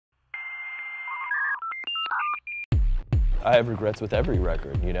I have regrets with every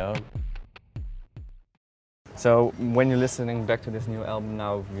record, you know? So when you're listening back to this new album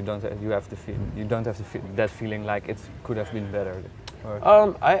now, you don't have that feeling like it could have been better. Or?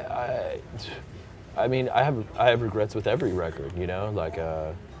 I mean, I have regrets with every record, you know, like,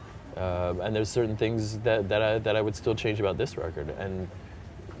 and there's certain things that I would still change about this record, and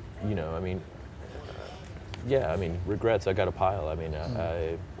you know, I mean, yeah, I mean, regrets, I got a pile. I mean,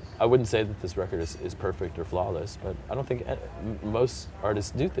 I wouldn't say that this record is perfect or flawless, but I don't think most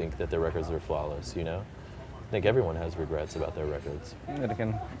artists do think that their records are flawless, you know? I think everyone has regrets about their records. Yeah, there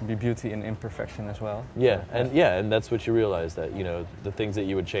can be beauty in imperfection as well. Yeah, and that's what you realize, that, you know, the things that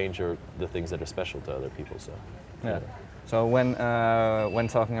you would change are the things that are special to other people, so. Yeah. You know. So when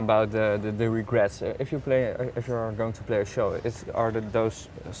talking about the regrets, if you're going to play a show, are those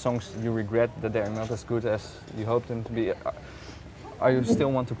songs you regret that they're not as good as you hoped them to be? Are you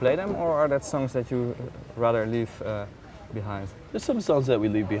still want to play them, or are that songs that you rather leave behind? There's some songs that we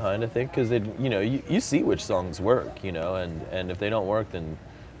leave behind, I think, because you know, you see which songs work, you know, and if they don't work, then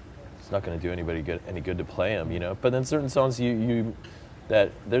it's not going to do anybody any good to play them, you know. But then certain songs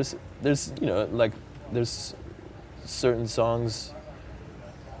that there's you know, like there's certain songs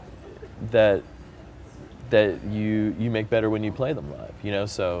that you make better when you play them live, you know.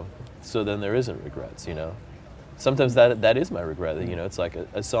 So then there isn't regrets, you know. Sometimes that is my regret, that, you know, it's like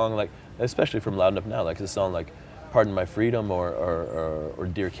a song like, especially from Loud Enough Now, like a song like Pardon My Freedom or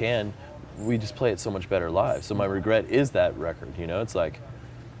Dear Can, we just play it so much better live. So my regret is that record, you know. It's like,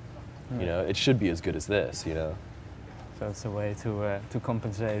 you know, it should be as good as this, you know. So it's a way to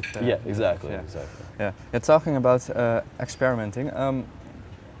compensate. Yeah, exactly, yeah. exactly. Yeah. You're talking about experimenting.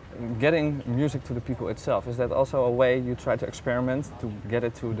 Getting music to the people itself, is that also a way you try to experiment to get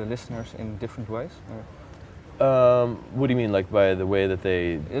it to the listeners in different ways? What do you mean, like by the way that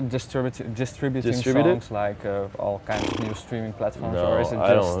they distributing songs, like all kinds of new streaming platforms? No, or is it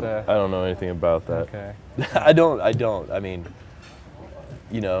I don't know anything about that. Okay. I don't. I mean,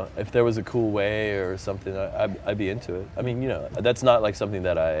 you know, if there was a cool way or something, I'd be into it. I mean, you know, that's not like something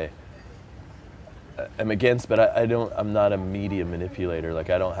that I am against, but I'm not a media manipulator.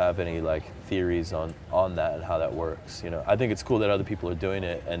 Like, I don't have any like theories on that and how that works. You know, I think it's cool that other people are doing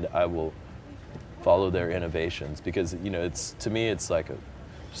it, and I will follow their innovations, because, you know, to me it's like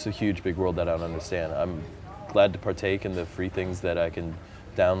just a huge big world that I don't understand. I'm glad to partake in the free things that I can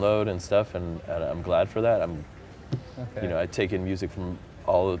download and stuff, and I'm glad for that. You know, I take in music from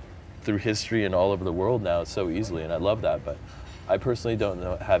through history and all over the world now so easily, and I love that. But I personally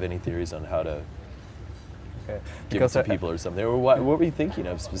don't have any theories on how to give it to people or something. Or what were you thinking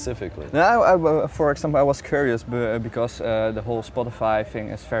of specifically? No, for example, I was curious because the whole Spotify thing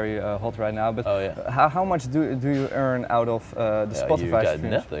is very hot right now. But how much do you earn out of the Spotify You got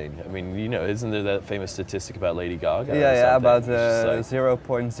streams? nothing. I mean, you know, isn't there that famous statistic about Lady Gaga? Yeah, about like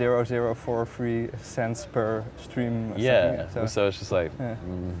 0.0043 cents per stream. Yeah, so it's just like, I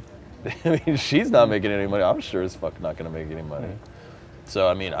mean, she's not making any money. I'm sure as fuck not going to make any money. So,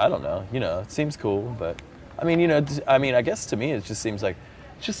 I mean, I don't know. You know, it seems cool, but I mean, you know, I guess to me it just seems to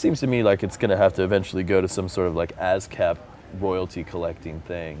me like it's gonna have to eventually go to some sort of like ASCAP royalty collecting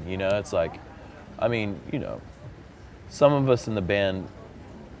thing. You know, it's like, I mean, you know, some of us in the band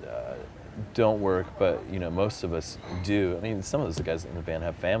don't work, but you know, most of us do. I mean, some of those guys in the band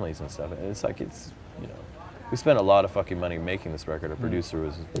have families and stuff. And it's like, you know, we spent a lot of fucking money making this record. Our producer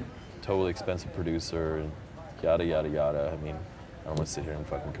was a totally expensive producer, and yada yada yada. I mean, I don't want to sit here and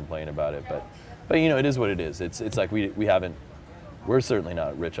fucking complain about it, but you know, it is what it is. It's like we're certainly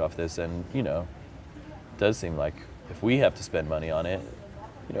not rich off this, and you know, it does seem like if we have to spend money on it,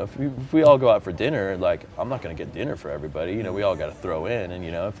 you know, if we all go out for dinner, like, I'm not gonna get dinner for everybody, you know, we all gotta throw in, and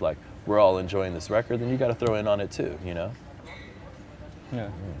you know, if like we're all enjoying this record, then you gotta throw in on it too, you know? Yeah.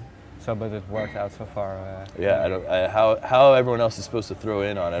 So, but it worked out so far. Yeah, how everyone else is supposed to throw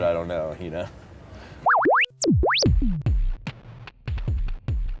in on it, I don't know, you know?